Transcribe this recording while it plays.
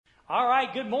All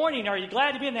right, good morning. Are you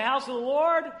glad to be in the house of the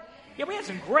Lord? Yeah, we had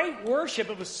some great worship.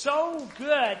 It was so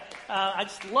good. I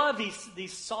just love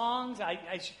these songs.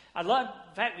 I love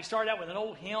the fact we started out with an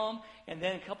old hymn and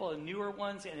then a couple of newer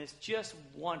ones, and it's just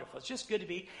wonderful. It's just good to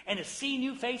be, and to see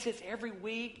new faces every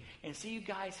week and see you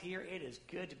guys here. It is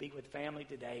good to be with family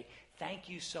today. Thank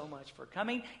you so much for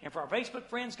coming. And for our Facebook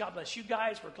friends, God bless you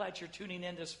guys. We're glad you're tuning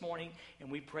in this morning, and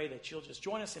we pray that you'll just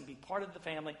join us and be part of the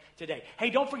family today. Hey,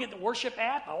 don't forget the worship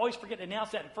app. I always forget to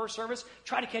announce that in first service.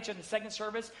 Try to catch it in the second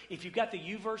service. If you've got the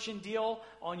YouVersion deal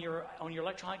on your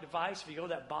electronic device, if you go to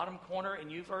that bottom corner in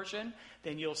YouVersion,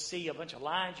 then you'll see a bunch of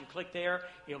lines. You click there,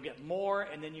 you'll get more,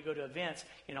 and then you go to events,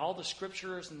 and all the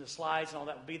scriptures and the slides and all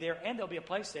that will be there, and there'll be a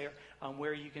place there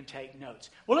where you can take notes.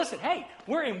 Well, listen, hey,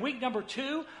 we're in week number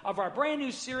 2 of our brand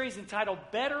new series entitled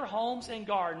Better Homes and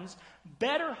Gardens.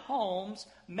 Better homes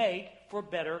make for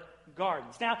better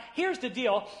gardens. Now, here's the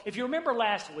deal. If you remember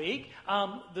last week,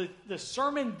 the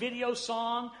sermon video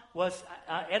song was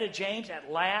Etta James,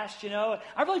 At Last, I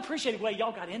really appreciate the way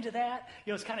y'all got into that.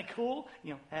 It's kind of cool.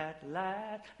 At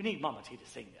last. We need Mama T to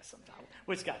sing this sometime.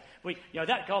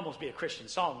 That could almost be a Christian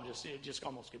song. It just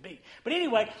almost could be. But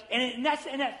anyway, and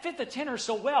that fit the tenor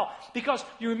so well, because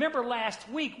you remember last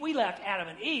week we left Adam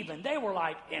and Eve, and they were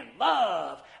like in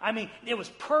love. I mean, it was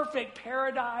perfect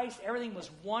paradise. Everything was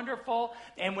wonderful.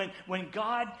 And when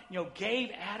God, gave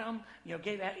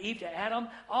Eve to Adam,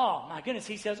 oh my goodness,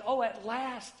 he says, oh, at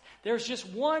last, there's just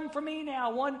one for me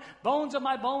now, one bones of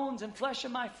my bones and flesh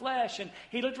of my flesh. And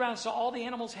he looked around and saw all the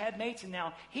animals had mates, and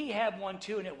now he had one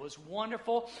too, and it was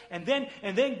wonderful. And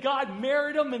then God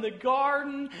married them in the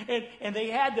garden, and they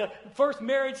had the first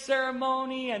marriage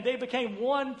ceremony, and they became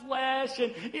one flesh,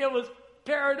 and it was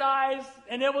paradise,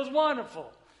 and it was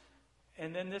wonderful.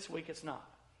 And then this week it's not.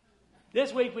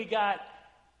 This week we got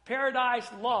paradise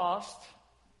lost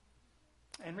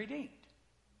and redeemed.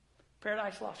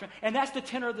 Paradise lost. And that's the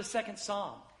tenor of the second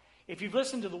psalm. If you've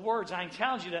listened to the words, I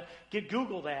challenge you to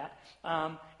Google that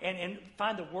and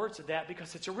find the words of that,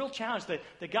 because it's a real challenge.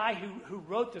 The guy who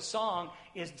wrote the song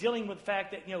is dealing with the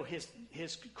fact that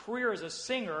his career as a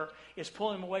singer is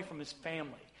pulling him away from his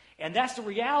family. And that's the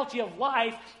reality of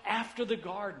life after the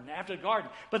garden.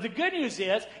 But the good news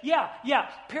is,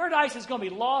 paradise is going to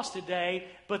be lost today,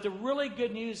 but the really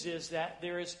good news is that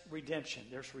there is redemption.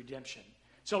 There's redemption.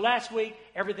 So last week,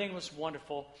 everything was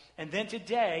wonderful. And then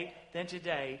today,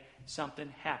 something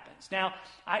happens. Now,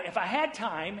 if I had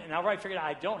time, and I already figured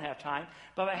I don't have time,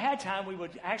 but if I had time, we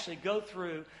would actually go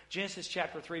through Genesis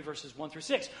chapter 3, verses 1 through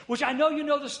 6, which I know you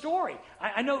know the story.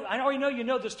 I already know you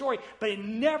know the story, but it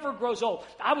never grows old.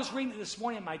 I was reading it this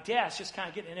morning at my desk, just kind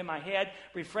of getting it in my head,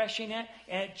 refreshing it,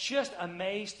 and it just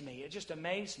amazed me.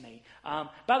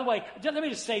 By the way, let me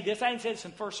just say this. I didn't say this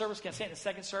in first service. Can I say it in the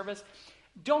second service?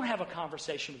 Don't have a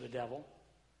conversation with the devil.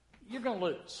 You're going to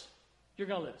lose.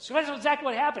 So that's exactly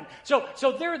what happened. So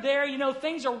they're there,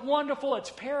 things are wonderful. It's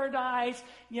paradise.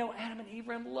 Adam and Eve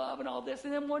are in love and all this.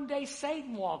 And then one day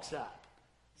Satan walks up.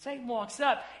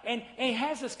 And he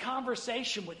has this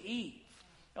conversation with Eve.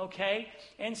 Okay?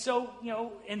 And so,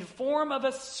 in the form of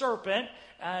a serpent,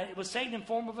 it was Satan in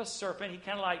form of a serpent. He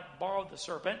kind of like borrowed the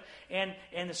serpent. And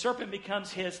the serpent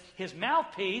becomes his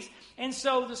mouthpiece. And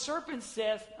so the serpent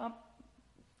says,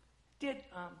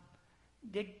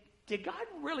 Did God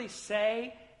really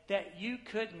say that you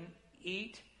couldn't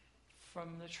eat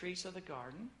from the trees of the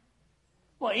garden?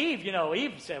 Well,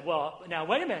 Eve said, well, now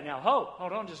wait a minute now,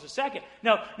 hold on just a second.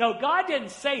 No, God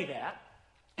didn't say that.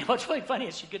 And what's really funny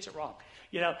is she gets it wrong.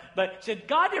 But said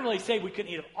God didn't really say we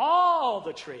couldn't eat of all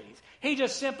the trees. He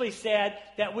just simply said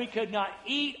that we could not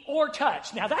eat or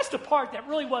touch. Now that's the part that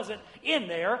really wasn't in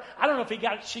there. I don't know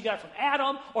if she got it from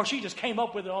Adam or she just came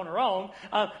up with it on her own.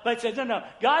 But it says no.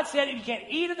 God said you can't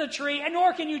eat of the tree and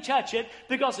nor can you touch it,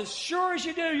 because as sure as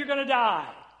you do, you're going to die.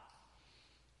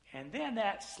 And then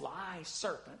that sly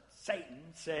serpent,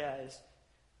 Satan, says,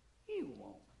 you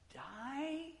won't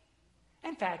die.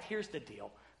 In fact, here's the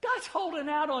deal. God's holding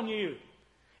out on you.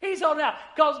 He's holding out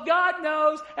because God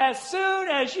knows as soon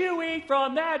as you eat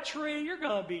from that tree, you're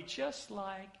going to be just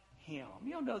like him.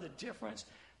 You'll know the difference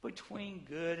between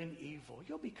good and evil.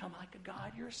 You'll become like a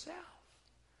God yourself.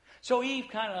 So Eve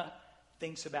kind of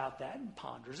thinks about that and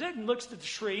ponders it and looks at the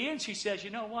tree, and she says,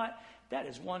 you know what? That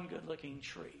is one good-looking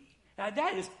tree. Now,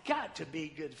 that has got to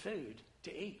be good food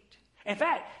to eat. In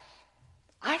fact,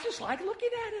 I just like looking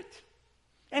at it.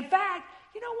 In fact,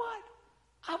 you know what?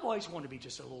 I've always wanted to be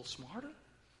just a little smarter,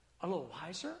 a little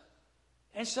wiser.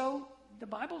 And so the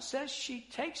Bible says she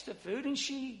takes the food and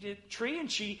the tree,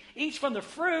 and she eats from the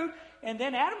fruit. And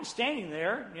then Adam's standing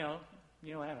there,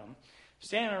 Adam,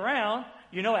 Standing around,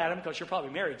 you know Adam because you're probably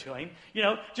married to him,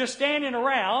 just standing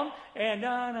around and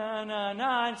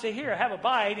and say, here, have a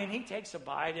bite. And he takes a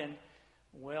bite and,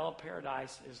 well,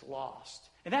 paradise is lost.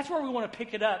 And that's where we want to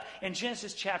pick it up in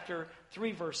Genesis chapter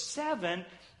 3, verse 7,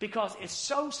 because it's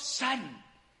so sudden.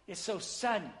 It's so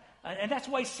sudden. And that's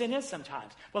the way sin is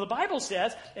sometimes. Well, the Bible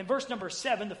says, in verse number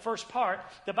 7, the first part,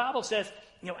 the Bible says,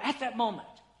 at that moment,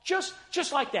 just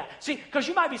like that. See, because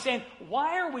you might be saying,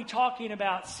 why are we talking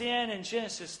about sin in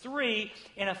Genesis 3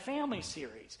 in a family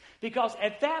series? Because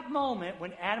at that moment,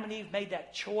 when Adam and Eve made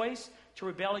that choice to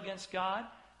rebel against God,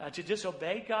 to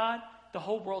disobey God, the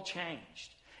whole world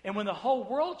changed. And when the whole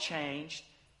world changed,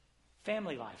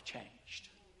 family life changed.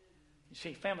 You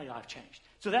see, family life changed.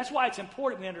 So that's why it's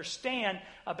important we understand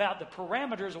about the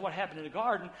parameters of what happened in the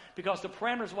garden, because the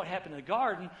parameters of what happened in the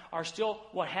garden are still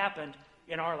what happened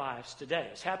in our lives today.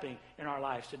 It's happening in our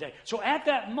lives today. So at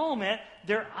that moment,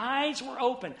 their eyes were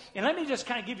open. And let me just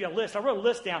kind of give you a list. I wrote a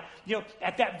list down.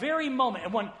 At that very moment,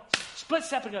 in one split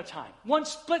second of time,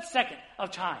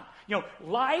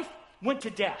 life went to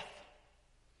death.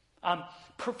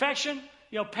 Perfection,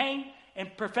 pain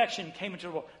and perfection came into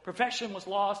the world. Perfection was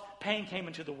lost. Pain came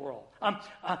into the world.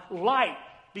 Light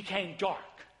became dark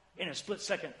in a split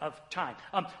second of time.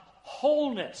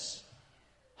 Wholeness,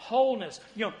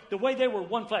 the way they were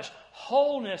one flesh.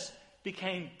 Wholeness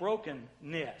became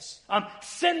brokenness.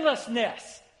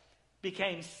 Sinlessness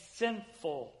became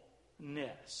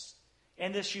sinfulness.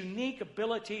 And this unique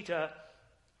ability to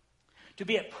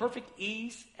be at perfect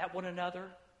ease at one another,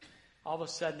 all of a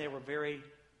sudden they were very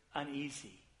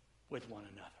uneasy with one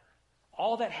another.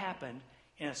 All that happened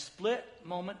in a split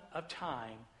moment of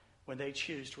time when they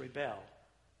choose to rebel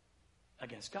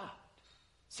against God.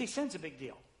 See, sin's a big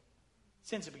deal.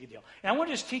 Sin's a big deal. And I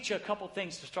want to just teach you a couple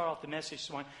things to start off the message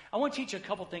this morning. I want to teach you a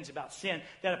couple things about sin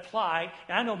that apply.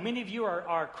 And I know many of you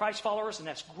are Christ followers, and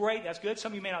that's great. That's good.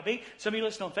 Some of you may not be. Some of you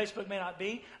listening on Facebook may not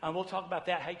be. We'll talk about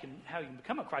that, how you can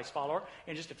become a Christ follower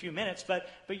in just a few minutes. But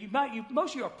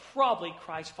most of you are probably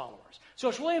Christ followers. So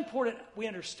it's really important we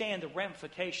understand the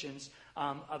ramifications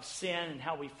of sin and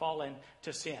how we fall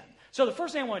into sin. So the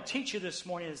first thing I want to teach you this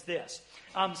morning is this.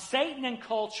 Satan and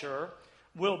culture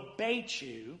will bait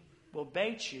you,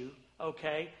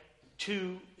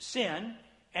 to sin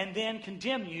and then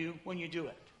condemn you when you do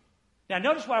it. Now,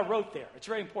 notice what I wrote there. It's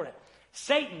very important.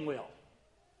 Satan will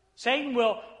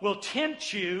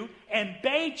tempt you and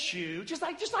bait you, just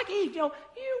like Eve. You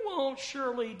won't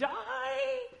surely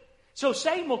die. So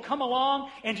Satan will come along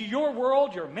into your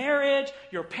world, your marriage,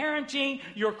 your parenting,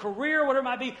 your career, whatever it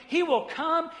might be. He will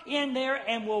come in there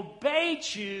and will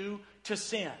bait you to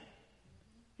sin.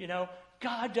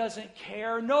 God doesn't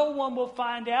care. No one will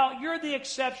find out. You're the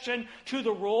exception to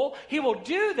the rule. He will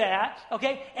do that,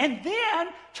 and then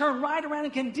turn right around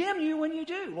and condemn you when you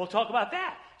do. We'll talk about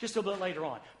that just a bit later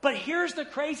on. But here's the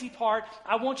crazy part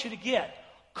I want you to get.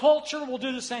 Culture will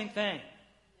do the same thing.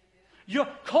 Your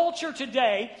culture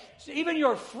today, even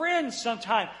your friends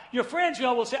sometimes,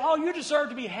 will say, oh, you deserve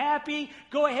to be happy.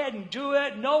 Go ahead and do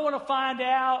it. No one will find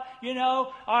out,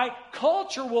 All right,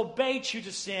 culture will bait you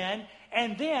to sin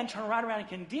and then turn right around and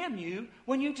condemn you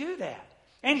when you do that.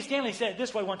 Andy Stanley said it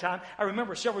this way one time. I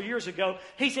remember several years ago.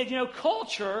 He said,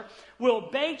 culture will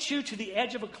bait you to the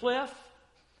edge of a cliff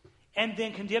and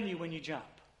then condemn you when you jump.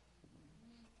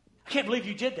 I can't believe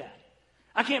you did that.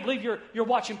 I can't believe you're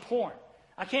watching porn.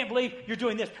 I can't believe you're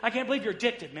doing this. I can't believe you're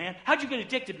addicted, man. How'd you get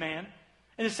addicted, man?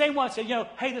 And the same one said,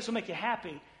 hey, this will make you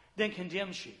happy, then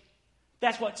condemns you.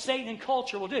 That's what Satan and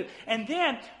culture will do. And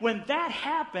then when that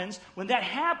happens,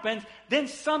 then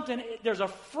there's a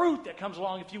fruit that comes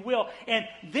along, if you will. And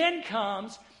then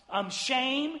comes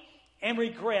shame and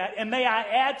regret. And may I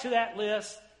add to that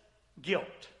list, guilt.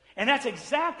 And that's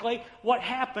exactly what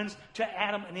happens to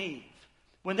Adam and Eve.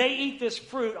 When they eat this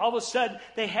fruit, all of a sudden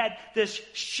they had this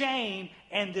shame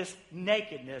and this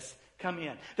nakedness come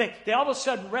in. They all of a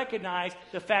sudden recognized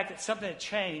the fact that something had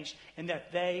changed and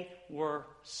that they were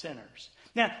sinners.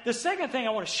 Now, the second thing I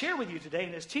want to share with you today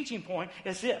in this teaching point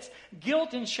is this.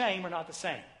 Guilt and shame are not the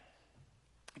same.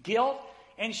 Guilt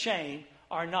and shame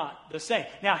are not the same.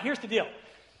 Now, here's the deal.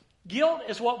 Guilt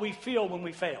is what we feel when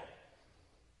we fail.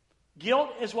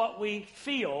 Guilt is what we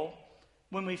feel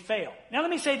when we fail. Now, let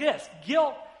me say this.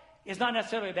 Guilt is not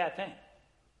necessarily a bad thing.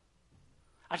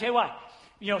 I'll tell you why.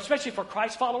 Especially for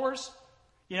Christ followers,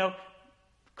 when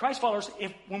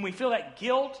we feel that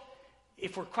guilt,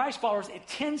 if we're Christ followers, it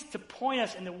tends to point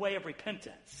us in the way of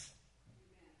repentance.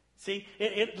 See,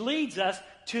 it leads us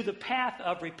to the path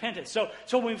of repentance. So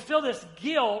when we feel this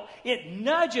guilt, it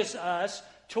nudges us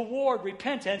toward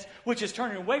repentance, which is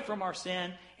turning away from our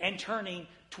sin and turning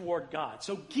toward God.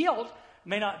 So guilt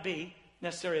may not be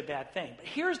necessarily a bad thing. But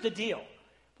here's the deal.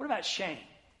 What about shame?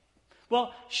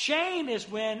 Well, shame is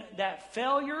when that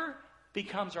failure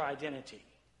becomes our identity.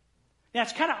 Now,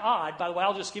 it's kind of odd. By the way,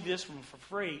 I'll just give you this one for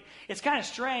free. It's kind of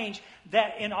strange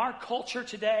that in our culture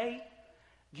today,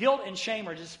 guilt and shame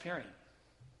are disappearing.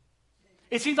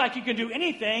 It seems like you can do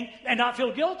anything and not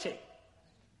feel guilty.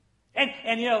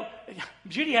 And you know,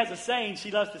 Judy has a saying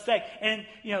she loves to say, and,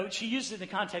 you know, she uses it in the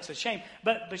context of shame,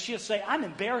 but she'll say, I'm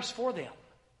embarrassed for them.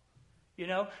 You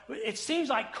know, it seems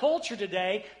like culture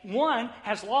today, one,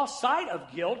 has lost sight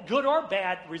of guilt, good or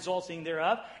bad resulting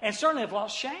thereof, and certainly have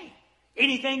lost shame.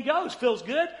 Anything goes, feels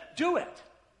good, do it.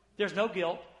 There's no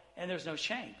guilt and there's no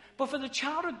shame. But for the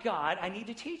child of God, I need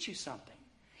to teach you something.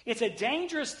 It's a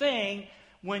dangerous thing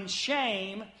when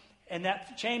shame and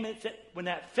when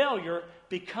that failure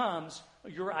becomes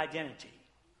your identity.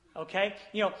 Okay?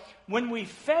 You know, when we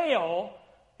fail,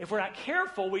 if we're not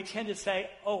careful, we tend to say,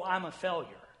 oh, I'm a failure.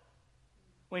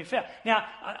 When we fail. Now,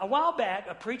 a while back,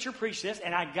 a preacher preached this,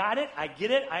 and I got it, I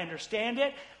get it, I understand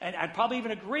it, and I probably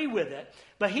even agree with it.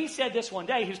 But he said this one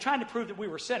day. He was trying to prove that we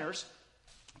were sinners,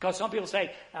 because some people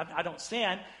say, I don't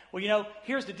sin. Well, you know,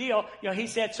 here's the deal. You know, he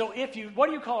said, so what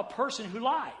do you call a person who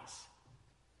lies?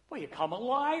 Well, you call him a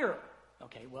liar.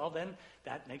 Okay, well, then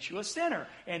that makes you a sinner.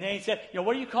 And then he said, you know,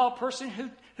 what do you call a person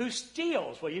who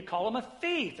steals? Well, you call him a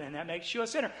thief, and that makes you a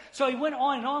sinner. So he went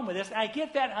on and on with this, and I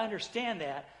get that, I understand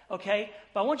that, okay?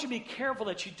 But I want you to be careful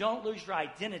that you don't lose your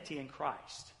identity in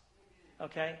Christ,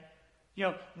 okay? You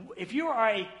know, if you are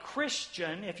a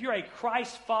Christian, if you're a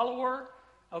Christ follower,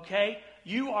 okay,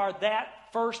 you are that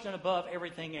first and above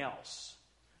everything else.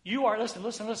 You are,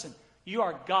 listen, you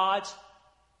are God's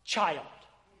child.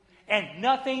 And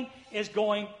nothing is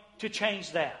going to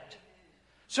change that.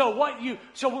 So what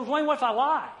if I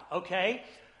lie, okay?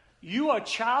 You are a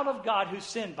child of God who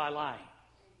sinned by lying.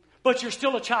 But you're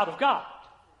still a child of God.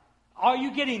 Are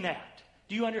you getting that?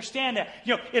 Do you understand that?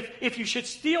 You know, if you should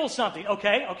steal something,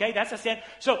 okay, that's a sin.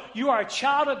 So you are a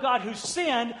child of God who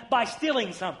sinned by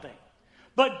stealing something.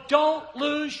 But don't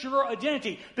lose your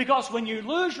identity. Because when you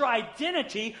lose your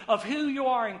identity of who you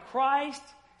are in Christ,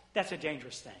 that's a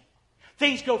dangerous thing.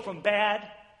 Things go from bad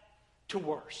to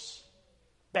worse.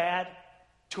 Bad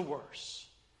to worse.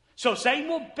 So Satan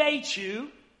will bait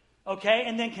you, okay,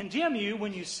 and then condemn you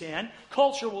when you sin.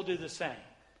 Culture will do the same.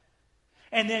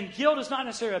 And then guilt is not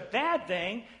necessarily a bad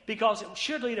thing because it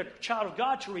should lead a child of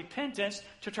God to repentance,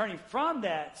 to turning from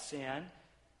that sin.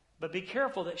 But be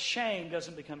careful that shame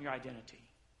doesn't become your identity.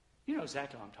 You know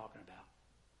exactly what I'm talking about.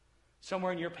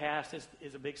 Somewhere in your past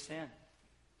is a big sin.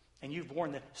 And you've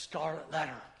worn the scarlet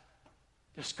letter.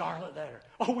 The scarlet letter.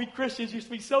 Oh, we Christians used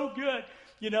to be so good.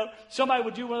 You know, somebody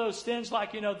would do one of those sins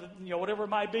like, whatever it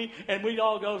might be, and we'd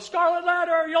all go, scarlet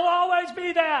letter, you'll always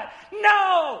be that.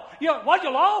 No! You know, what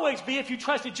you'll always be if you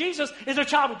trusted Jesus is a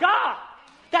child of God.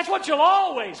 That's what you'll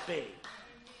always be.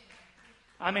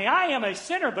 I mean, I am a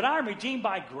sinner, but I am redeemed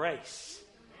by grace.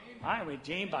 I am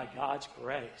redeemed by God's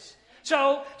grace.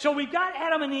 So we've got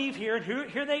Adam and Eve here, and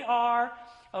here they are,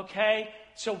 okay?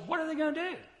 So what are they going to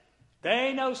do?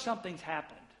 They know something's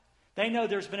happened. They know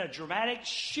there's been a dramatic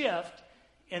shift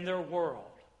in their world,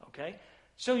 okay?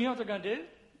 So you know what they're going to do?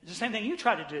 It's the same thing you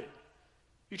try to do.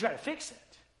 You try to fix it.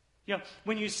 You know,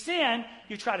 when you sin,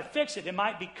 you try to fix it. It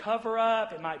might be cover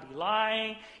up. It might be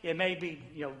lying. It may be,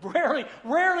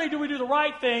 rarely do we do the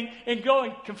right thing and go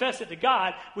and confess it to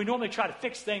God. We normally try to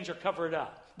fix things or cover it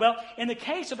up. Well, in the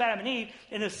case of Adam and Eve,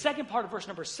 in the second part of verse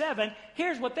number 7,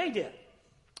 here's what they did.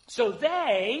 So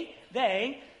they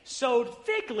sewed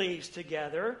fig leaves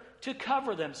together to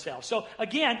cover themselves. So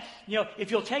again,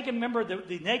 if you'll take and remember,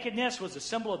 the nakedness was a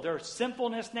symbol of their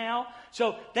sinfulness now.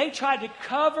 So they tried to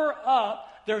cover up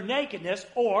their nakedness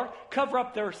or cover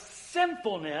up their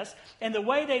sinfulness. And the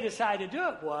way they decided to do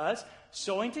it was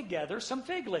sewing together some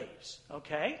fig leaves.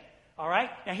 Okay? All right?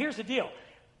 Now here's the deal.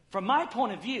 From my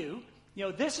point of view,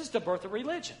 this is the birth of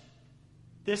religion.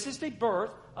 This is the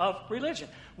birth of religion.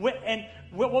 And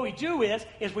what we do is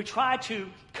we try to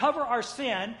cover our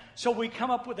sin, so we come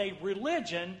up with a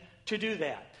religion to do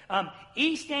that.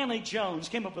 E. Stanley Jones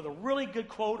came up with a really good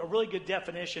quote, a really good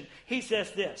definition. He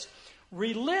says this: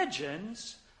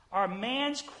 religions are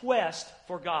man's quest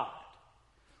for God.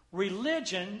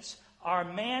 Religions are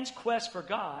man's quest for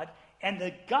God, and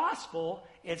the gospel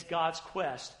is God's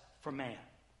quest for man.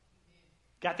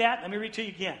 Got that? Let me read to you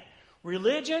again.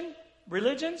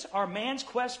 Religions are man's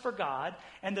quest for God,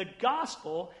 and the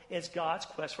gospel is God's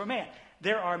quest for man.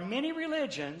 There are many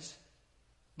religions,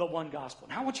 but one gospel.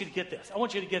 Now, I want you to get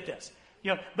this.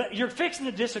 But you're fixing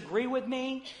to disagree with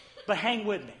me, but hang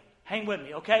with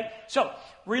me, okay? So,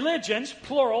 religions,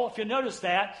 plural, if you notice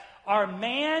that, are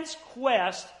man's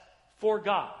quest for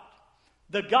God.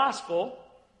 The gospel,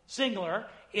 singular,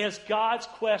 is God's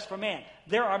quest for man.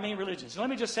 There are many religions. And let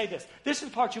me just say this. This is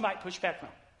the part you might push back from.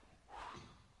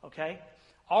 Okay?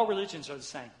 All religions are the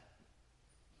same.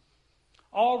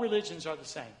 All religions are the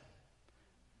same.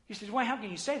 You say, well, how can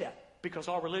you say that? Because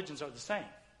all religions are the same.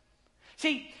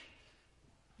 See,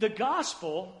 the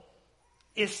gospel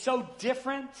is so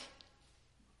different.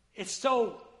 It's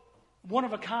so one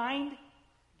of a kind.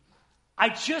 I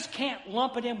just can't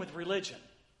lump it in with religion.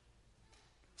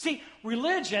 See,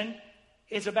 religion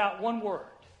is about one word.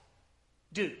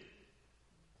 Do.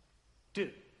 Do.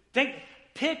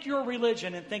 Pick your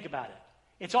religion and think about it.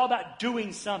 It's all about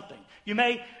doing something. You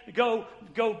may go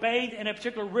bathe in a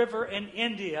particular river in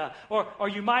India, or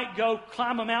you might go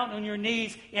climb a mountain on your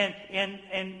knees in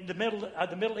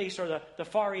the Middle East or the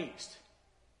Far East.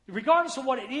 Regardless of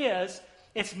what it is,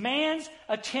 it's man's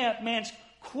attempt, man's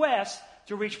quest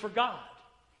to reach for God.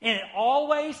 And it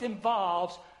always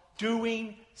involves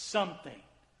doing something.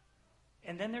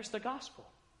 And then there's the gospel.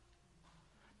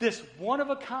 This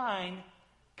one-of-a-kind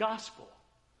gospel.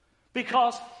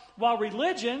 Because while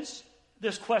religions,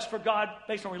 this quest for God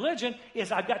based on religion,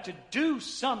 is I've got to do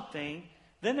something,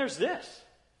 then there's this.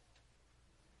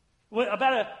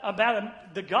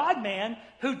 About the God-man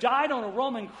who died on a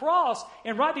Roman cross,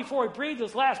 and right before he breathed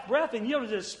his last breath and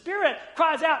yielded his spirit,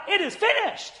 cries out, "It is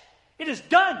finished! It is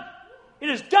done! It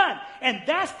is done!" And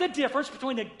that's the difference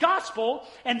between the gospel,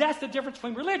 and that's the difference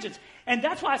between religions. And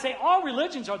that's why I say all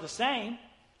religions are the same.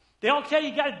 They all tell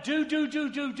you got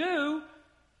to do.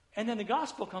 And then the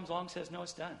gospel comes along and says, no,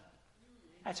 it's done.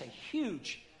 That's a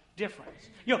huge difference.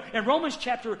 In Romans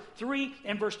chapter 3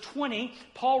 and verse 20,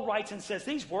 Paul writes and says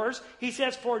these words. He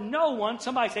says, for no one,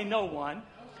 somebody say no one.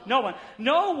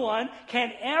 No one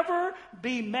can ever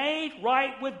be made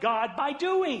right with God by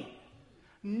doing.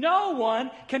 No one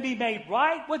can be made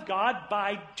right with God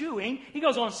by doing. He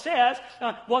goes on and says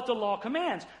what the law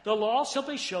commands. The law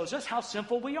simply shows us how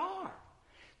sinful we are.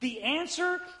 The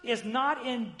answer is not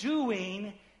in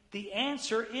doing. The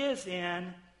answer is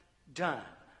in done.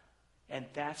 And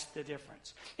that's the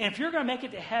difference. And if you're going to make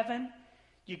it to heaven,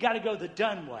 you got to go the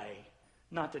done way,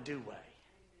 not the do way.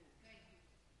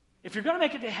 If you're going to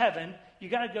make it to heaven, you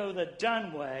got to go the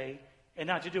done way and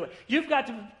not to do it. You've got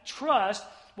to trust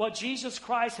what Jesus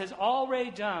Christ has already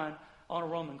done on a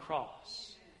Roman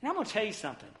cross. And I'm going to tell you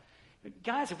something.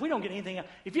 Guys, if you don't get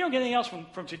anything else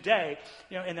from today,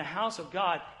 in the house of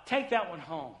God, take that one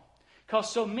home. Because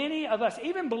so many of us,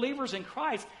 even believers in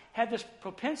Christ, have this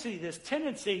propensity, this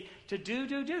tendency to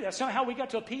do. That's not how we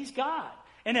got to appease God.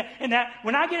 And that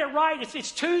when I get it right,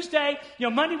 it's Tuesday.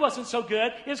 Monday wasn't so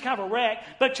good. It was kind of a wreck.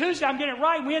 But Tuesday, I'm getting it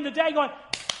right. And we end the day going,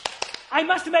 I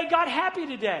must have made God happy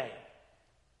today.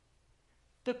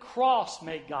 The cross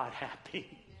made God happy.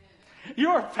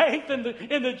 Your faith in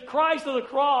the Christ of the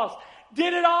cross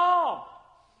did it all.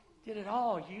 Did it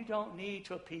all. You don't need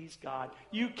to appease God.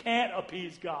 You can't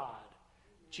appease God.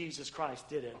 Jesus Christ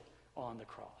did it on the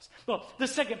cross. Well, the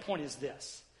second point is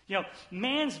this.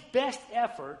 Man's best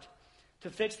effort to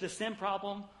fix the sin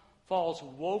problem falls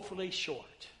woefully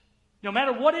short. No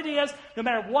matter what it is, no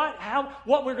matter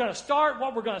what we're going to start,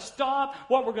 what we're going to stop,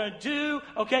 what we're going to do,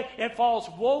 okay, it falls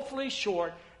woefully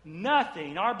short.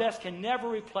 Nothing, our best can never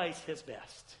replace his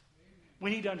best. We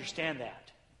need to understand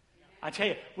that. I tell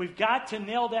you, we've got to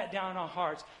nail that down in our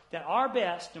hearts, that our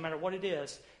best, no matter what it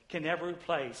is, can never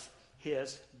replace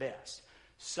his best.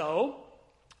 So,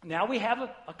 now we have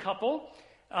a couple.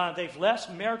 They've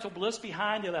left marital bliss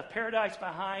behind. They left paradise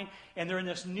behind. And they're in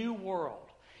this new world.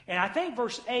 And I think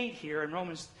verse 8 here in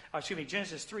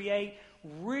Genesis 3:8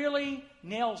 really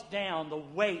nails down the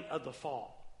weight of the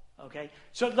fall. Okay?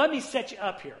 So let me set you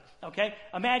up here. Okay?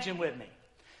 Imagine with me.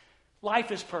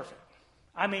 Life is perfect.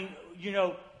 I mean,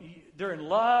 they're in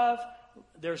love.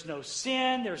 There's no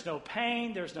sin. There's no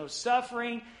pain. There's no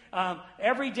suffering.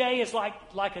 Every day is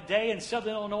like a day in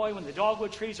Southern Illinois when the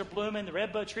dogwood trees are blooming, the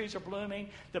redbud trees are blooming,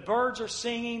 the birds are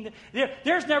singing.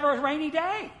 There's never a rainy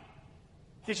day.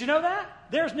 Did you know that?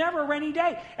 There's never a rainy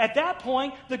day. At that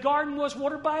point, the garden was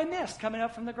watered by a mist coming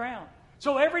up from the ground.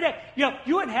 So every day,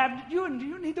 you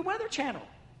wouldn't need the Weather Channel.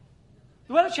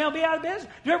 The Weather Channel would be out of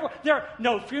business. There are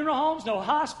no funeral homes, no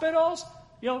hospitals,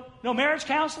 no marriage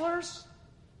counselors.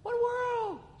 What a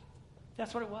world!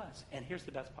 That's what it was. And here's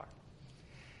the best part.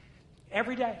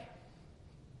 Every day.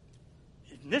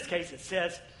 In this case, it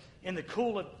says, in the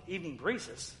cool of evening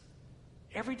breezes,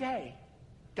 every day,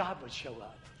 God would show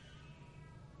up.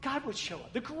 God would show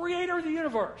up. The creator of the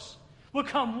universe would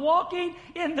come walking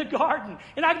in the garden.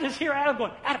 And I can just hear Adam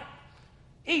going, Adam,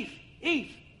 Eve.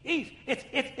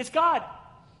 It's God.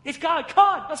 It's God. Come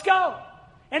on, let's go.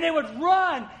 And they would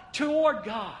run toward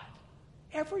God.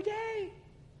 every day.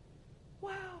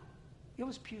 Wow, it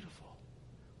was beautiful.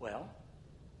 Well,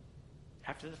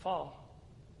 after the fall,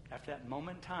 after that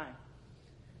moment in time,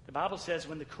 the Bible says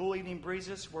when the cool evening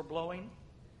breezes were blowing,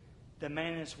 the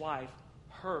man and his wife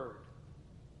heard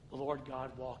the Lord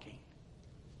God walking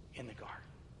in the garden.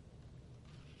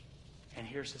 And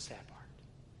here's the sad part.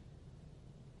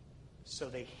 So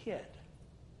they hid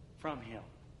from him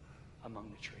among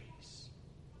the trees.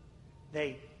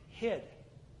 They hid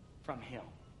from him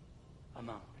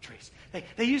among the trees.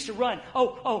 They used to run.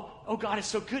 Oh, God, it's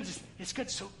so good.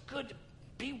 It's so good to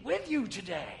be with you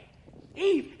today.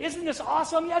 Eve, isn't this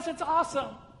awesome? Yes, it's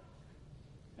awesome.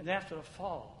 And after the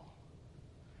fall,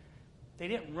 they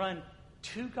didn't run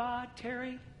to God,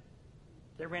 Terry.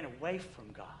 They ran away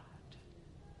from God.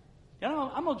 You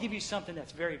know, I'm going to give you something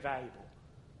that's very valuable.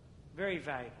 Very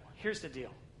valuable. Here's the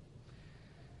deal.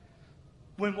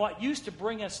 When what used to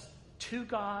bring us to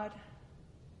God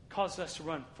caused us to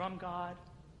run from God,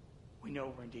 we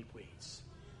know we're in deep weeds.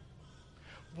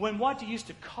 When what used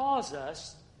to cause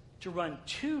us to run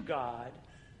to God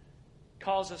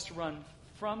caused us to run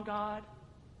from God,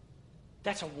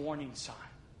 that's a warning sign.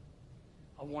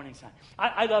 A warning sign.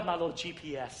 I love my little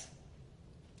GPS.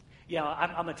 You know,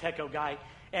 I'm a techo guy.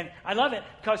 And I love it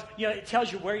because, you know, it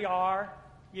tells you where you are,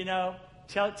 you know,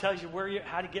 tells you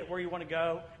how to get where you want to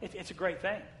go. It's a great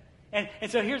thing. And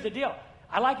so here's the deal.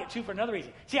 I like it, too, for another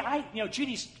reason. See,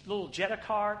 Judy's little Jetta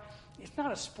car, it's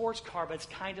not a sports car, but it's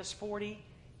kind of sporty,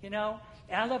 you know.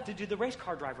 And I love to do the race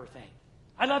car driver thing.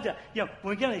 I love to, you know,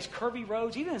 when we get on these curvy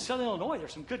roads, even in Southern Illinois,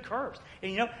 there's some good curves.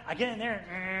 And, you know, I get in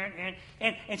there,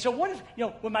 and so what if, you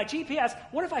know, with my GPS,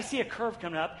 what if I see a curve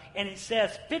coming up, and it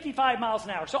says 55 miles an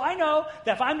hour? So I know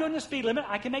that if I'm doing the speed limit,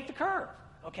 I can make the curve,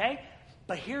 okay?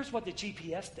 But here's what the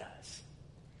GPS does.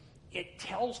 It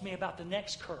tells me about the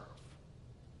next curve.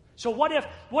 So what if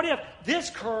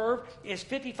this curve is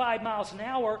 55 miles an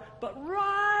hour, but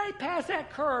right past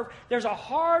that curve, there's a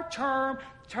hard turn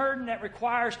that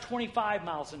requires 25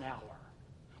 miles an hour?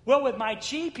 Well, with my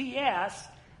GPS,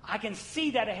 I can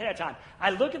see that ahead of time. I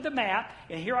look at the map,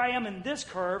 and here I am in this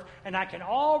curve, and I can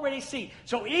already see.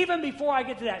 So even before I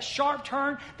get to that sharp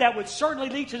turn that would certainly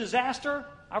lead to disaster,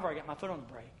 I've already got my foot on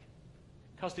the brake.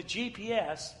 Because the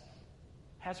GPS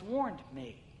has warned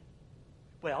me.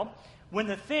 Well, when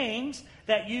the things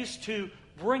that used to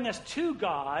bring us to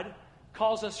God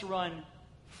cause us to run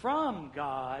from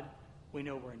God, we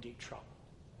know we're in deep trouble.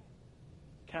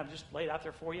 Can I just lay it out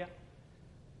there for you?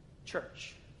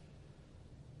 Church.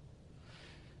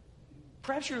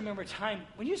 Perhaps you remember a time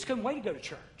when you just couldn't wait to go to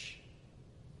church.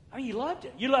 I mean, you loved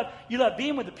it. You loved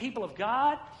being with the people of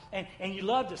God, and you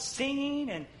loved the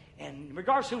singing, and in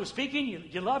regards to who was speaking,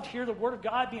 you loved to hear the Word of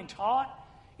God being taught.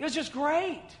 It was just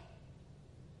great.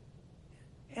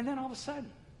 And then all of a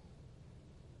sudden,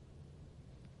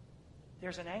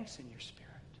 there's an angst in your spirit.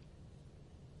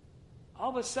 All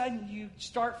of a sudden, you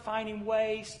start finding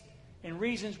ways and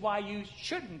reasons why you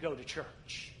shouldn't go to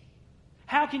church.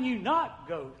 How can you not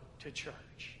go to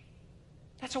church?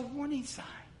 That's a warning sign.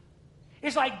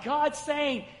 It's like God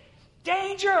saying,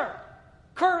 danger,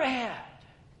 curve ahead.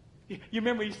 You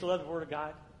remember we used to love the Word of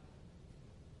God?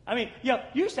 I mean, you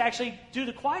used to actually do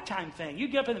the quiet time thing.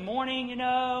 You'd get up in the morning,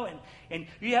 and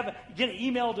you get an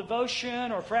email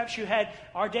devotion, or perhaps you had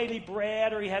Our Daily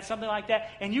Bread, or you had something like that,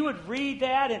 and you would read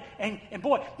that, and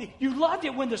boy, you loved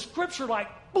it when the Scripture like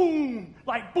boom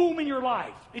in your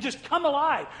life. It just come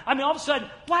alive. I mean, all of a sudden,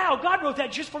 wow, God wrote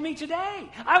that just for me today.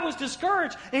 I was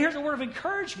discouraged, and here's a word of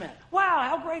encouragement. Wow,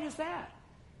 how great is that?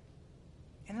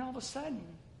 And then all of a sudden,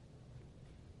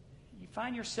 you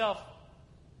find yourself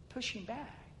pushing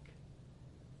back.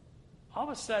 All of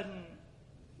a sudden,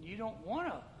 you don't want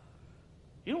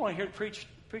to hear the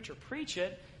preacher preach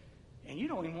it, and you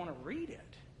don't even want to read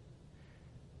it.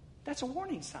 That's a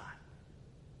warning sign.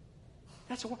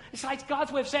 It's like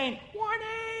God's way of saying,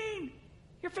 warning,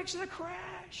 you're fixing to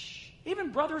crash.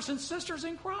 Even brothers and sisters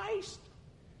in Christ.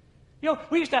 You know,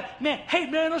 we used to, hey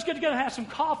man, let's get together and have some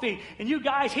coffee. And you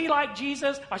guys, he loved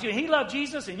Jesus,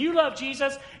 and you love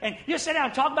Jesus. And you sit down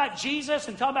and talk about Jesus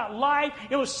and talk about life.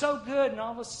 It was so good. And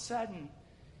all of a sudden,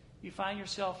 you find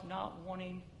yourself not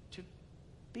wanting to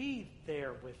be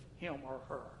there with him or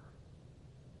her.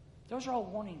 Those are all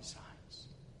warning signs.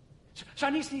 So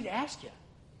I need to ask you,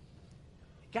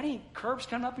 got any curves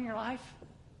coming up in your life?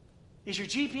 Is your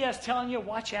GPS telling you,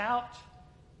 watch out?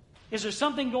 Is there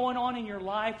something going on in your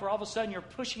life where all of a sudden you're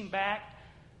pushing back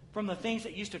from the things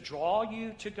that used to draw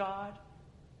you to God,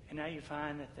 and now you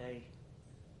find that they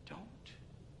don't?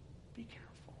 Be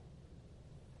careful.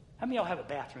 How many of y'all have a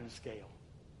bathroom scale?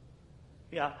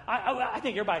 Yeah, I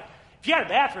think everybody, if you got a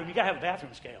bathroom, you got to have a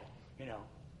bathroom scale,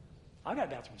 I've got a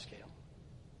bathroom scale.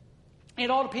 It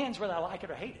all depends whether I like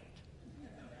it or hate it.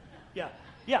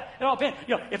 Yeah, it all depends.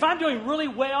 If I'm doing really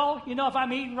well, if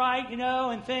I'm eating right,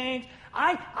 and things,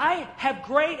 I have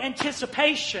great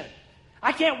anticipation.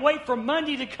 I can't wait for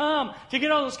Monday to come to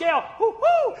get on the scale.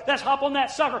 Woo-hoo! Let's hop on that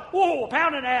sucker. Whoa, a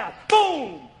pound and a half.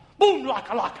 Boom! Boom,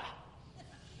 laka.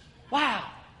 Wow.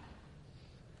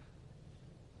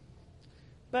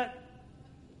 But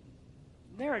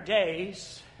there are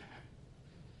days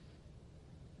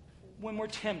when we're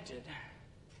tempted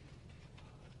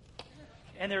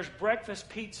and there's breakfast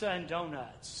pizza and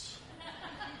donuts.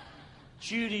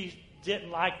 Judy didn't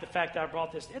like the fact that I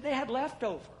brought this. They had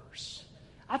leftovers.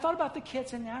 I thought about the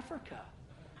kids in Africa.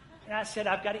 And I said,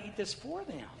 I've got to eat this for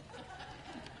them.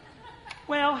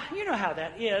 Well, you know how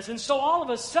that is. And so all of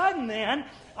a sudden,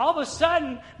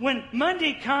 when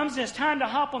Monday comes and it's time to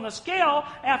hop on the scale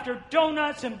after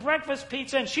donuts and breakfast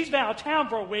pizza, and she's been out of town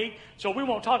for a week, so we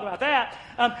won't talk about that.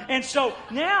 And so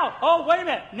now, wait a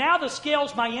minute, now the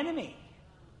scale's my enemy.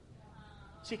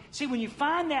 See, when you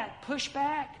find that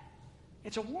pushback,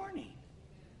 it's a warning.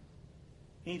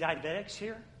 Any diabetics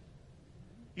here?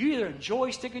 You either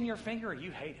enjoy sticking your finger or you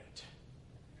hate it.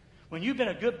 When you've been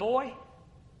a good boy,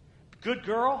 good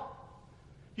girl,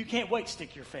 you can't wait to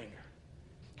stick your finger.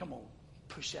 Come on,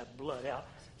 push that blood out.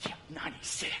 Yeah,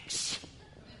 96.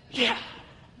 Yeah,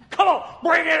 come on,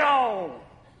 bring it on.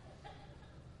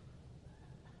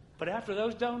 But after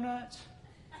those donuts,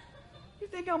 you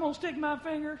think I'm going to stick my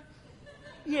finger?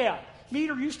 Yeah,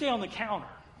 meter, you stay on the counter.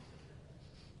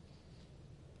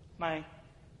 My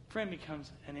friend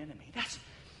becomes an enemy.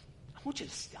 I want you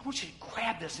to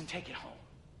grab this and take it home.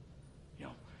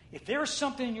 If there's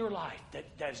something in your life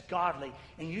that is godly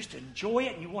and you used to enjoy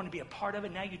it and you want to be a part of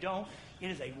it, now you don't,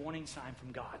 it is a warning sign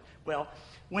from God. Well,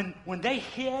 when they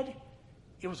hid,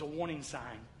 it was a warning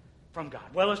sign from God.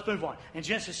 Well, let's move on. In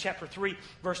Genesis chapter 3,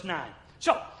 verse 9.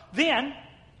 So, then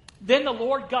the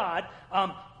Lord God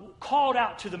called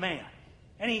out to the man.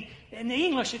 And in the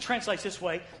English, it translates this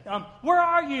way. Where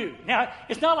are you? Now,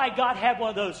 it's not like God had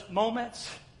one of those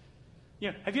moments.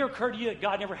 Have you ever occurred to you that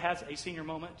God never has a senior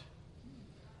moment?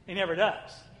 He never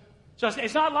does. So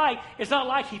it's not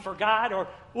like he forgot or,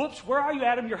 whoops, where are you,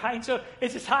 Adam? You're hiding. So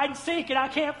it's just hide and seek and I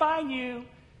can't find you.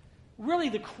 Really,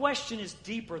 the question is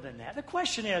deeper than that. The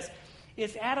question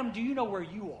is Adam, do you know where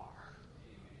you are?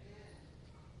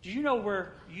 Do you know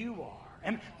where you are?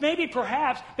 And maybe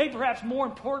perhaps more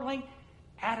importantly,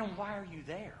 Adam, why are you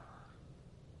there?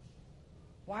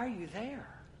 Why are you there?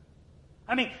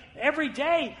 I mean, every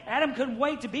day, Adam couldn't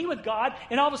wait to be with God,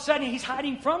 and all of a sudden, he's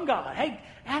hiding from God. Hey,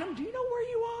 Adam, do you know where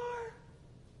you are?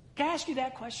 Can I ask you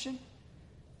that question?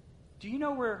 Do you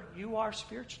know where you are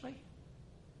spiritually?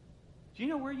 Do you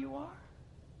know where you are?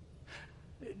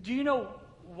 Do you know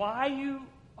why you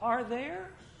are there?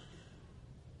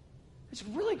 It's a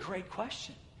really great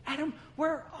question. Adam,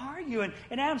 where are you? And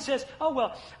Adam says,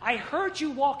 I heard you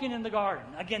walking in the garden.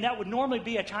 Again, that would normally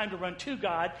be a time to run to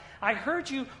God. I heard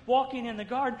you walking in the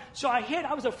garden, so I hid.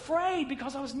 I was afraid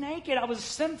because I was naked. I was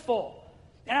sinful.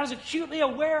 And I was acutely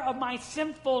aware of my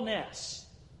sinfulness.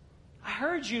 I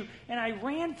heard you, and I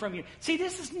ran from you. See,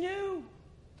 this is new.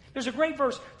 There's a great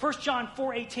verse, 1 John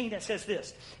 4:18, that says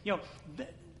this.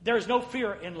 There is no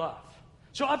fear in love.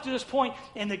 So up to this point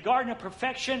in the garden of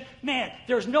perfection, man,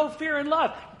 there's no fear in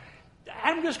love.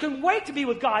 Adam just couldn't wait to be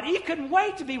with God. Eve couldn't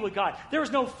wait to be with God. There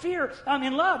was no fear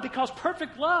in love because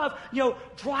perfect love,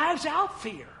 drives out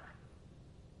fear.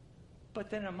 But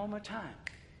then in a moment of time,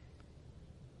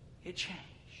 it changed.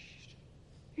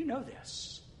 You know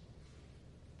this.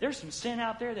 There's some sin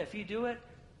out there that if you do it,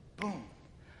 boom,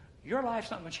 your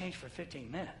life's not going to change for 15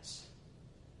 minutes.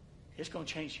 It's going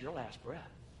to change to your last breath.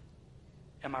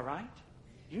 Am I right?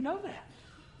 You know that.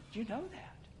 You know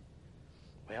that.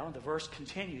 Well, the verse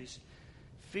continues.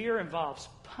 Fear involves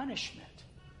punishment.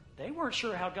 They weren't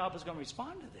sure how God was going to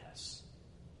respond to this.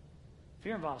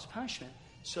 Fear involves punishment.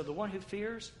 So the one who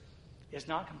fears is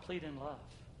not complete in love.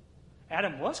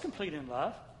 Adam was complete in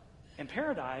love in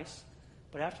paradise,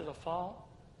 but after the fall,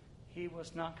 he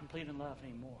was not complete in love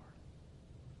anymore.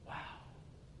 Wow.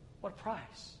 What a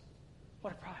price.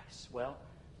 What a price. Well,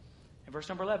 in verse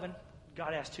number 11,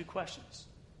 God asked two questions.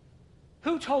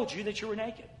 Who told you that you were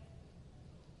naked?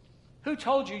 Who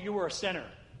told you you were a sinner?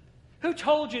 Who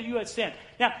told you had sinned?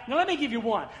 Now let me give you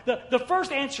one. The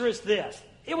first answer is this.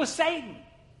 It was Satan.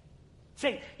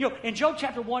 Satan. In Job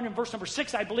chapter 1 and verse number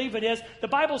 6, I believe it is, the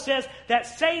Bible says that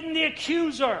Satan the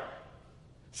accuser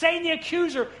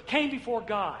came before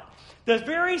God. The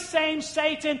very same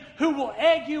Satan who will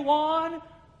egg you on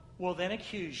will then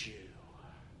accuse you.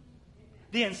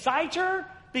 The inciter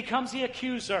becomes the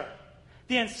accuser.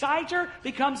 The inciter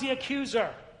becomes the accuser.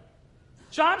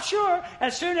 So I'm sure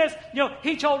as soon as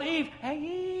he told Eve, hey,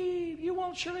 Eve, you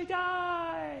won't surely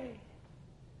die.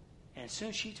 And as soon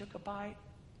as she took a bite,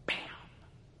 bam,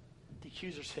 the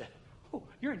accuser said, oh,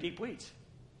 you're in deep weeds.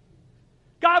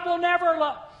 God will never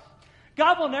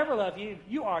love you.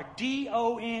 You are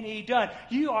D-O-N-E, done.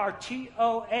 You are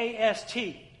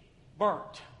T-O-A-S-T,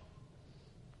 burnt.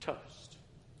 Toast.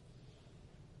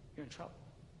 You're in trouble.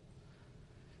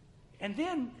 And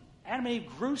then Adam and Eve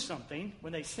grew something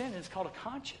when they sinned, and it's called a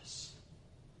conscience.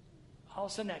 All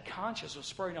of a sudden that conscience was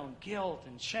spurring on guilt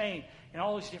and shame and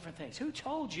all these different things. Who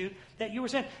told you that you were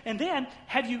sin? And then,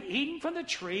 have you eaten from the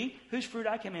tree whose fruit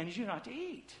I commanded you not to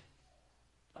eat?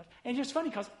 And it's funny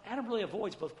because Adam really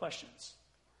avoids both questions.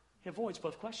 He avoids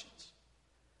both questions.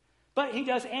 But he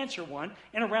does answer one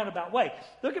in a roundabout way.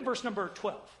 Look at verse number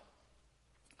 12.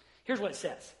 Here's what it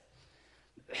says.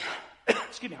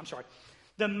 Excuse me, I'm sorry.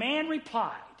 The man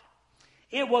replied,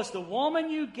 it was the woman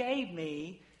you gave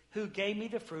me who gave me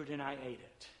the fruit and I ate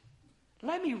it.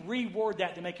 Let me reword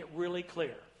that to make it really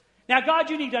clear. Now,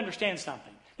 God, you need to understand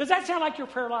something. Does that sound like your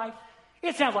prayer life?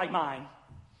 It sounds like mine.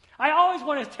 I always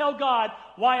want to tell God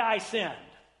why I sinned.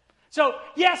 So,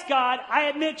 yes, God, I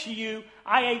admit to you,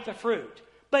 I ate the fruit.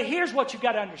 But here's what you've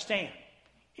got to understand.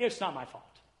 It's not my fault.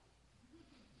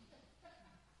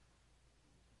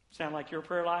 Sound like your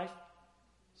prayer life?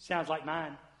 Sounds like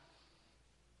mine.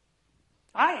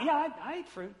 I ate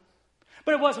fruit.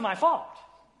 But it wasn't my fault.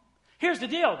 Here's the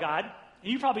deal, God.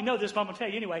 And you probably know this, but I'm going to tell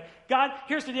you anyway. God,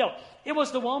 here's the deal. It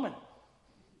was the woman.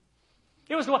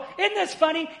 It was the woman. Isn't this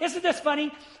funny? Isn't this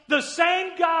funny? The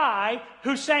same guy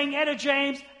who sang Etta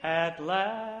James, at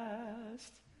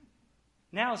last,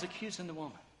 now is accusing the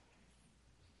woman.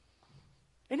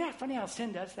 Isn't that funny how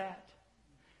sin does that?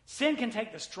 Sin can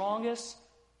take the strongest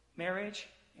marriage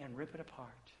and rip it apart.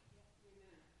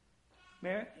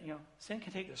 Sin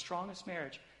can take the strongest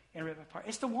marriage and rip it apart.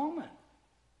 It's the woman.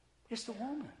 It's the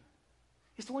woman.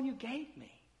 It's the one you gave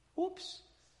me. Oops.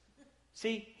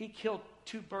 See, he killed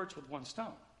two birds with one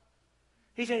stone.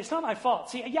 He said, it's not my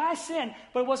fault. See, yeah, I sinned,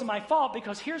 but it wasn't my fault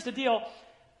because here's the deal.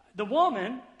 The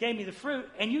woman gave me the fruit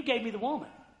and you gave me the woman.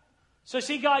 So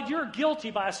see, God, you're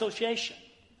guilty by association.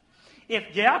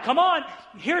 Come on.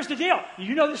 Here's the deal.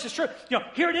 You know this is true.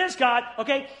 Here it is, God.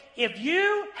 Okay. If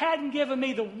you hadn't given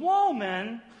me the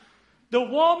woman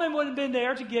would have been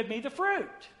there to give me the fruit.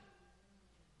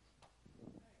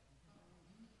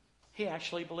 He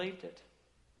actually believed it.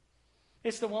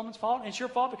 It's the woman's fault, and it's your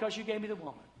fault because you gave me the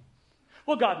woman.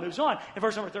 Well, God moves on in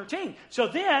verse number 13. So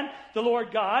then the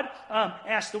Lord God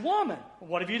asked the woman,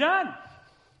 what have you done?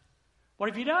 What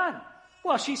have you done?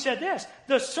 Well, she said this,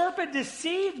 the serpent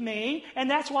deceived me, and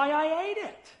that's why I ate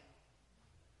it.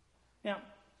 Now,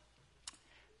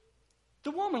 the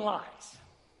woman lies.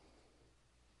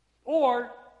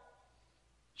 Or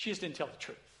she just didn't tell the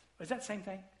truth. Is that the same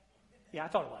thing? Yeah, I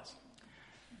thought it was.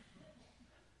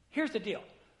 Here's the deal.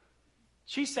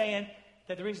 She's saying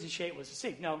that the reason she ate was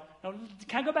deceived. No.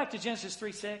 Can I go back to Genesis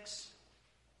 3:6?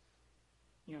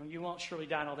 You won't surely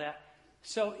die and all that.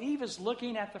 So Eve is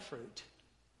looking at the fruit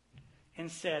and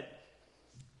said,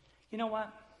 you know what?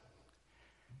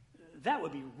 That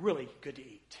would be really good to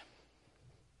eat.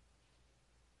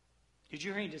 Did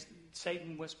you hear just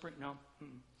Satan whispering? No.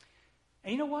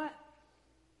 And you know what?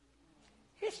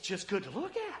 It's just good to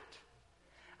look at.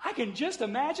 I can just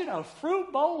imagine a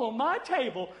fruit bowl on my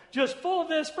table just full of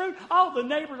this fruit. All the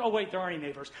neighbors, oh wait, there aren't any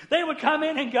neighbors. They would come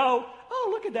in and go, oh,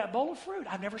 look at that bowl of fruit.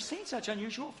 I've never seen such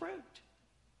unusual fruit.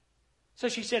 So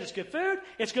she said, it's good food.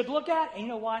 It's good to look at. And you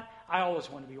know what? I always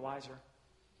want to be wiser.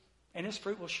 And this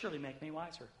fruit will surely make me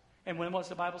wiser. And when was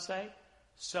the Bible say?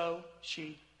 So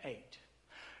she ate.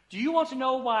 Do you want to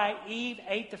know why Eve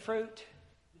ate the fruit?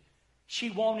 She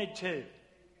wanted to.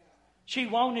 She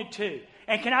wanted to.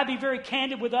 And can I be very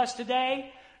candid with us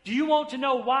today? Do you want to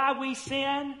know why we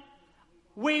sin?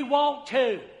 We want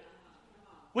to.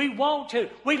 We want to.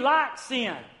 We like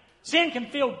sin. Sin can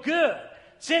feel good.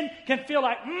 Sin can feel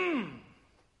like,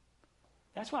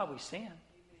 That's why we sin.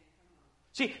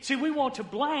 See, we want to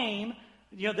blame.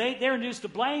 They introduced the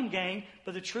blame game,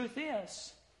 but the truth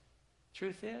is,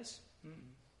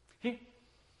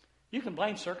 you can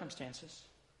blame circumstances.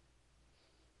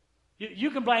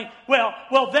 You can blame,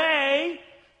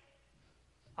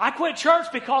 I quit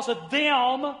church because of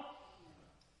them.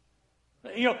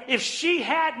 If she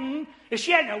hadn't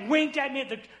winked at me at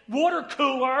the water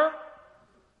cooler,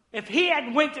 if he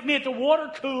hadn't winked at me at the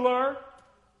water cooler.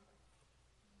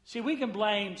 See, we can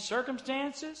blame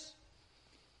circumstances.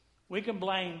 We can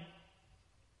blame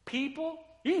people.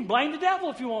 You can blame the devil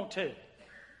if you want to.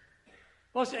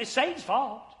 Well, it's Satan's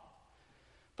fault.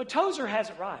 But Tozer has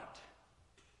it right.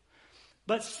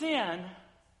 But sin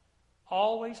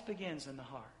always begins in the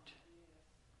heart.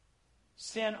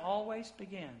 Sin always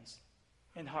begins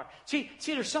in the heart. See,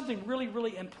 there's something really,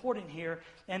 really important here,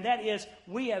 and that is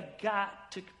we have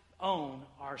got to own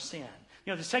our sin.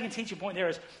 The second teaching point there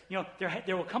is,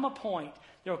 there will come a point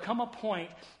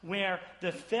where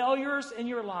the failures in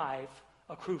your life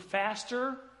accrue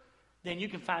faster than you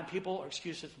can find people or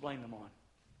excuses to blame them on.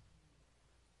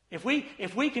 If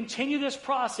we continue this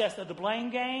process of the blame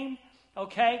game,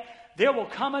 okay, there will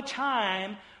come a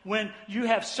time when you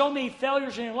have so many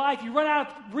failures in your life, you run out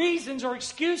of reasons or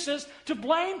excuses to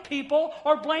blame people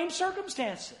or blame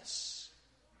circumstances.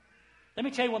 Let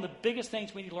me tell you one of the biggest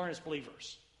things we need to learn as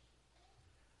believers.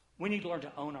 We need to learn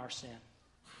to own our sin.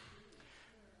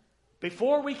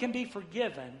 Before we can be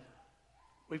forgiven,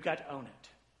 we've got to own it.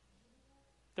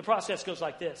 The process goes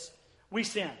like this. We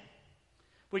sin.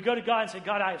 We go to God and say,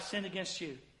 God, I have sinned against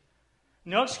you.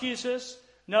 No excuses.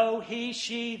 No, he,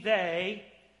 she, they.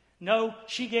 No,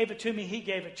 she gave it to me, he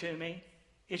gave it to me.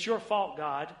 It's your fault,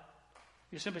 God.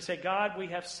 You simply say, God, we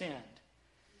have sinned.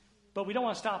 But we don't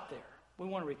want to stop there. We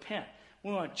want to repent.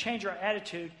 We want to change our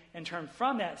attitude and turn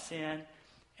from that sin,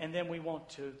 and then we want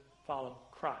to follow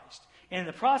Christ. And in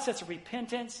the process of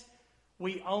repentance,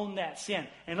 we own that sin.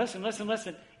 And listen.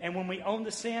 And when we own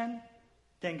the sin,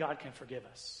 then God can forgive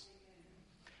us.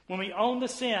 When we own the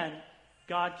sin,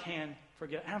 God can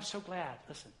forgive. And I'm so glad.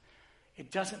 Listen, it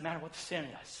doesn't matter what the sin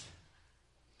is.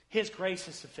 His grace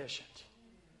is sufficient.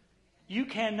 You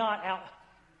cannot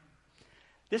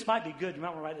This might be good. You might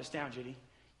want to write this down, Judy.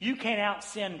 You can't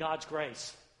out-sin God's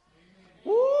grace.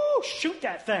 Woo! Shoot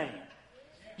that thing.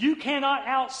 You cannot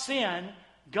out-sin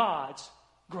God's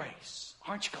grace.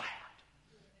 Aren't you glad?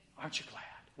 Aren't you glad?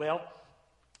 Well,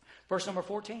 verse number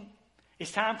 14.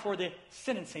 It's time for the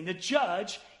sentencing. The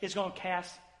judge is going to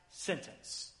cast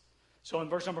sentence. So in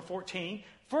verse number 14,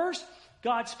 first,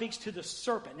 God speaks to the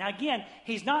serpent. Now again,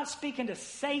 he's not speaking to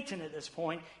Satan at this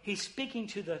point. He's speaking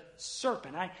to the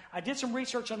serpent. I did some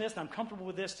research on this, and I'm comfortable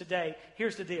with this today.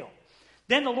 Here's the deal.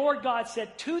 Then the Lord God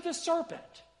said to the serpent,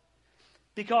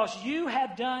 because you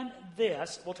have done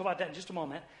this, we'll talk about that in just a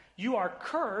moment, you are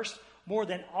cursed more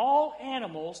than all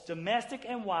animals, domestic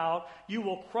and wild. You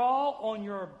will crawl on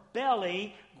your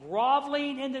belly,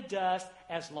 groveling in the dust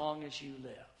as long as you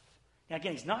live. Now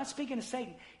again, he's not speaking to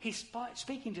Satan. He's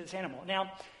speaking to this animal.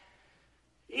 Now,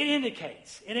 it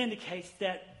indicates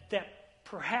that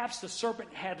perhaps the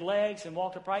serpent had legs and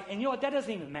walked upright. And you know what? That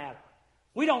doesn't even matter.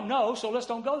 We don't know, so let's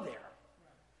don't go there.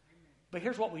 But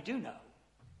here's what we do know.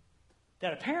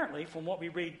 That apparently, from what we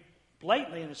read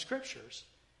blatantly in the Scriptures,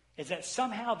 is that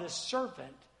somehow this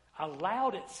serpent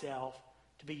allowed itself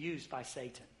to be used by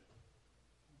Satan.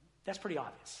 That's pretty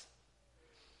obvious.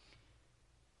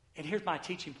 And here's my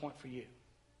teaching point for you.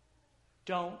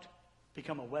 Don't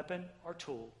become a weapon or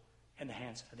tool in the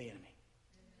hands of the enemy.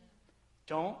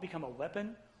 Don't become a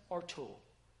weapon or tool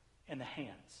in the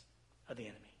hands of the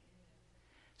enemy.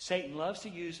 Satan loves to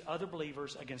use other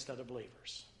believers against other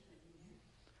believers.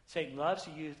 Satan loves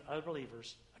to use other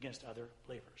believers against other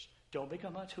believers. Don't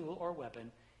become a tool or a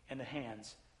weapon in the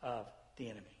hands of the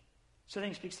enemy. So then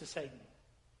he speaks to Satan.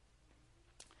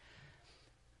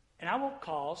 And I will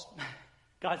cause,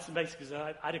 God basically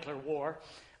said, I declare war.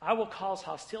 I will cause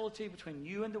hostility between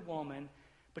you and the woman,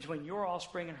 between your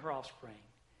offspring and her offspring.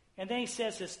 And then he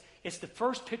says this, it's the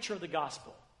first picture of the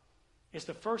gospel. It's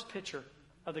the first picture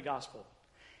of the gospel.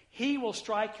 He will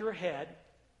strike your head,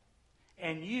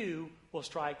 and you will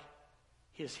strike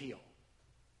his heel.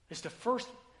 It's the first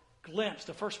glimpse,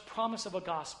 the first promise of a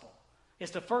gospel.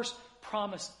 It's the first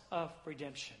promise of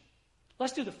redemption.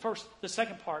 Let's do the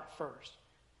second part first.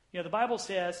 You know, the Bible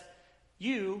says,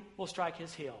 you will strike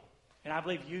his heel. And I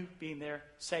believe you being there,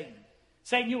 Satan.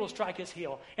 Satan, you will strike his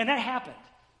heel. And that happened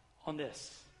on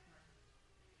this.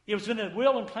 It was in the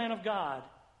will and plan of God.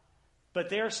 But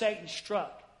there Satan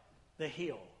struck the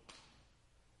heel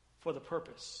for the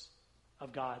purpose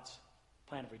of God's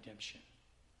plan of redemption.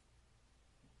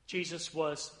 Jesus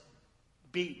was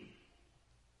beaten,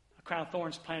 a crown of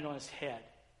thorns planted on his head,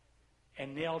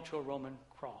 and nailed to a Roman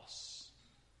cross.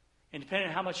 And depending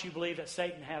on how much you believe that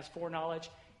Satan has foreknowledge,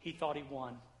 he thought he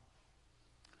won.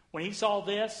 When he saw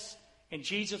this and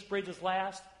Jesus breathed his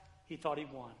last, he thought he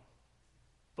won.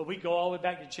 But we go all the way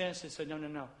back to Genesis and say,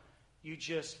 no. He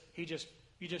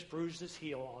just bruised his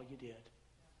heel, all you did.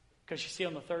 Because you see,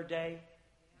 on the third day,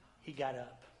 he got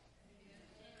up.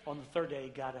 On the third day, he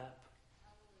got up.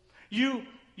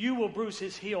 You will bruise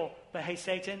his heel, but hey,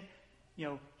 Satan,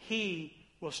 he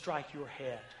will strike your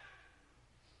head.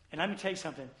 And let me tell you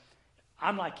something.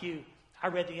 I'm like you. I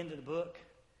read the end of the book,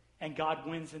 and God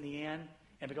wins in the end.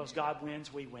 And because God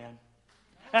wins, we win.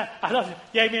 I love it.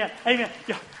 Yeah, amen. Amen.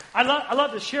 Yeah. I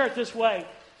love to share it this way.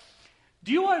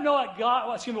 Do you want to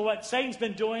know what Satan's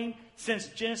been doing since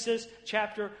Genesis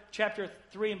chapter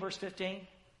 3 and verse 15?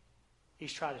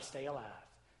 He's trying to stay alive.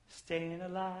 Staying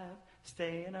alive.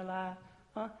 Staying alive.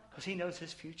 Huh? Because he knows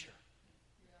his future.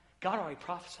 God already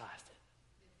prophesied it.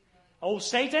 Oh,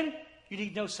 Satan, you need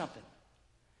to know something.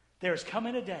 There's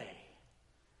coming a day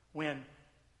when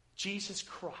Jesus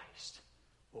Christ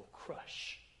will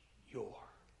crush your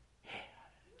head.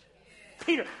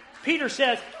 Peter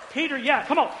said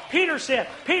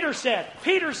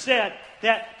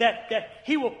that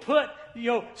he will put,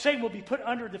 Satan will be put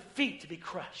under the feet to be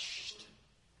crushed.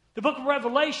 The book of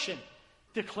Revelation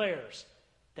declares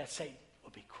that Satan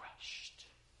will be crushed.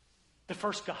 The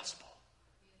first gospel.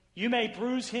 You may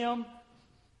bruise him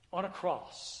on a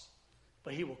cross,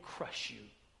 but he will crush you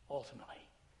ultimately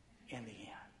in the end.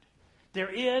 There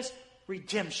is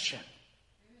redemption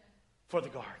for the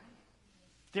garden.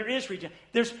 There is redemption.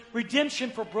 There's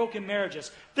redemption for broken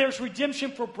marriages. There's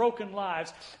redemption for broken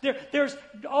lives. There's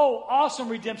awesome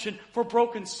redemption for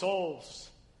broken souls.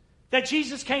 That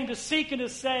Jesus came to seek and to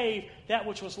save that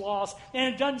which was lost.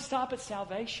 And it doesn't stop at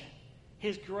salvation.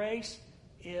 His grace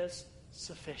is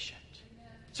sufficient.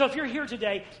 So if you're here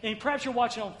today, and perhaps you're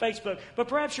watching on Facebook, but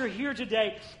perhaps you're here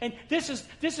today, and this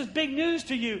is big news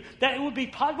to you, that it would be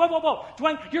possible. Whoa.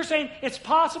 Dwayne, you're saying it's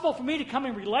possible for me to come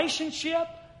in relationship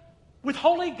with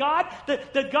holy God?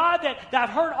 The God that I've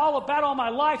heard all about all my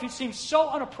life, he seems so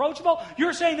unapproachable.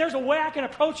 You're saying there's a way I can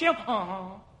approach him?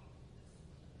 Oh,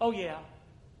 yeah.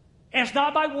 And it's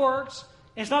not by works.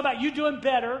 It's not about you doing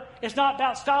better. It's not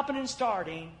about stopping and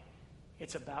starting.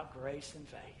 It's about grace and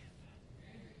faith.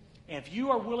 And if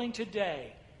you are willing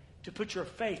today to put your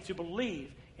faith, to believe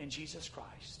in Jesus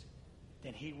Christ,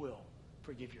 then he will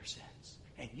forgive your sins.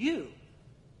 And you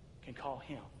can call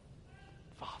him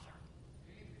Father.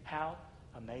 How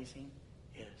amazing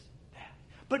is that?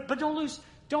 But don't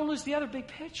lose the other big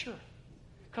picture.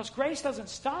 Because grace doesn't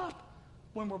stop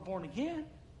when we're born again.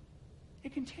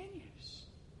 It continues.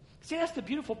 See, that's the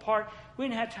beautiful part. We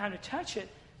didn't have time to touch it.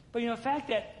 But the fact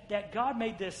that God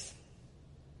made this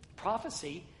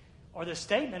prophecy or this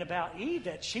statement about Eve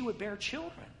that she would bear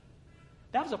children.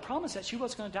 That was a promise that she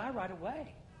was going to die right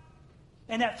away.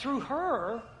 And that through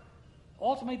her,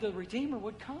 ultimately the Redeemer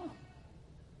would come.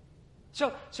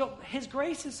 So his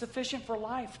grace is sufficient for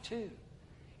life too.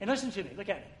 And listen to me, look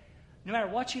at me. No matter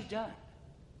what you've done.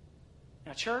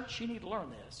 Now church, you need to learn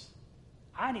this.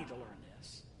 I need to learn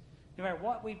this. No matter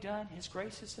what we've done, his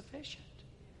grace is sufficient.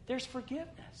 There's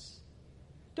forgiveness.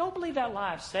 Don't believe that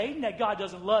lie of Satan that God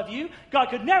doesn't love you. God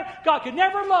could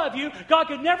never love you. God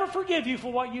could never forgive you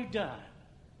for what you've done.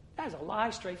 That is a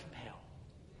lie straight from hell.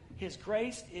 His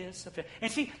grace is sufficient.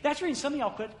 And see, that's the reason some of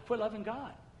y'all quit loving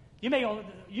God. You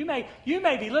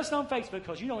may be listening on Facebook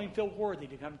because you don't even feel worthy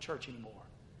to come to church anymore.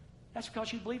 That's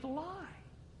because you believe a lie.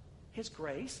 His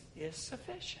grace is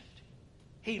sufficient.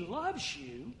 He loves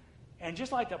you, and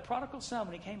just like the prodigal son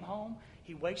when he came home,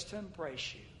 he waits to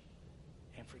embrace you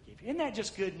and forgive you. Isn't that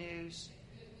just good news?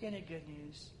 Isn't it good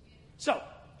news? So,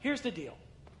 here's the deal.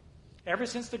 Ever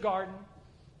since the garden,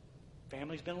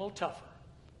 family's been a little tougher.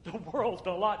 The world's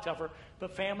been a lot tougher,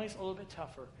 but family's a little bit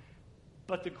tougher.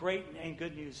 But the great and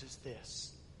good news is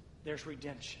this. There's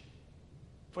redemption.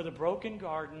 For the broken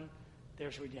garden,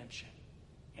 there's redemption.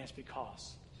 And it's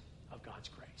because of God's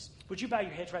grace. Would you bow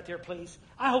your heads right there, please?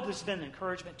 I hope this has been an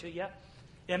encouragement to you.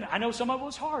 And I know some of it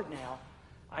was hard now.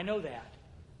 I know that.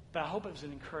 But I hope it was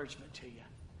an encouragement to you.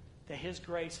 That his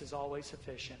grace is always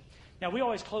sufficient. Now, we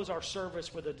always close our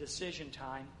service with a decision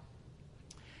time.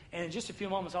 And in just a few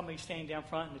moments, I'm going to be standing down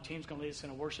front, and the team's going to lead us in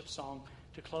a worship song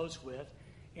to close with.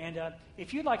 And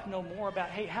if you'd like to know more about,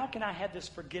 hey, how can I have this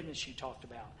forgiveness you talked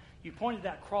about? You pointed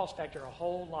that cross back there a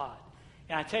whole lot.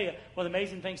 And I tell you, one of the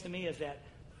amazing things to me is that,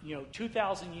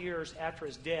 2,000 years after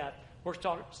his death, we're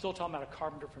still talking about a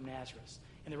carpenter from Nazareth.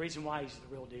 And the reason why is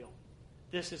the real deal.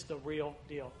 This is the real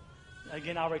deal.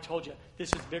 Again, I already told you,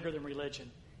 this is bigger than religion.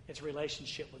 It's a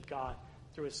relationship with God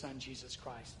through his son, Jesus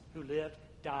Christ, who lived,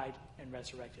 died, and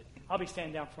resurrected. I'll be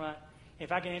standing down front.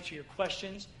 If I can answer your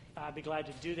questions, I'd be glad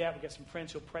to do that. We've got some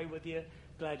friends who'll pray with you.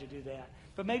 Glad to do that.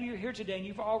 But maybe you're here today and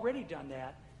you've already done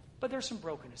that, but there's some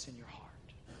brokenness in your heart.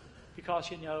 Because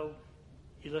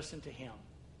you listen to him.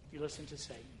 You listen to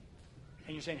Satan.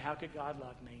 And you're saying, how could God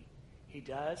love me? He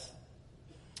does,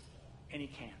 and he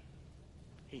can.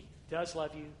 He does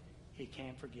love you. He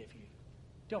can forgive you.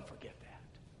 Don't forget that.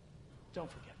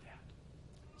 Don't forget that.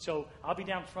 So I'll be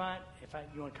down front. If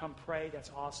you want to come pray,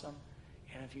 that's awesome.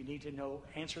 And if you need to know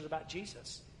answers about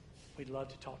Jesus, we'd love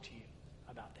to talk to you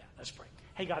about that. Let's pray.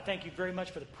 Hey, God, thank you very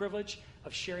much for the privilege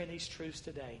of sharing these truths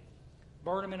today.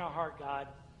 Burn them in our heart, God.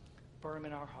 Burn them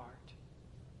in our heart.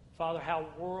 Father, how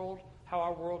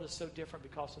our world is so different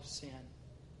because of sin.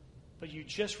 But you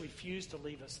just refuse to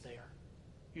leave us there.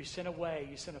 You sent a way,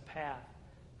 you sent a path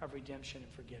of redemption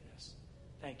and forgiveness.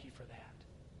 Thank you for that.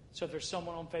 So if there's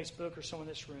someone on Facebook or someone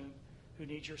in this room who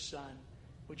needs your son,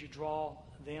 would you draw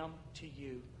them to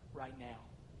you right now?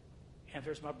 And if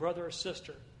there's my brother or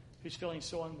sister who's feeling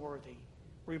so unworthy,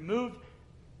 remove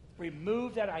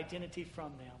that identity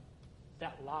from them,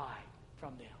 that lie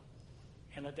from them,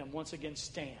 and let them once again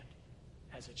stand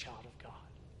as a child of God,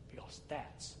 because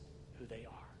that's who they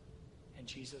are. And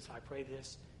Jesus, I pray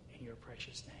this in your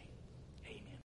precious name.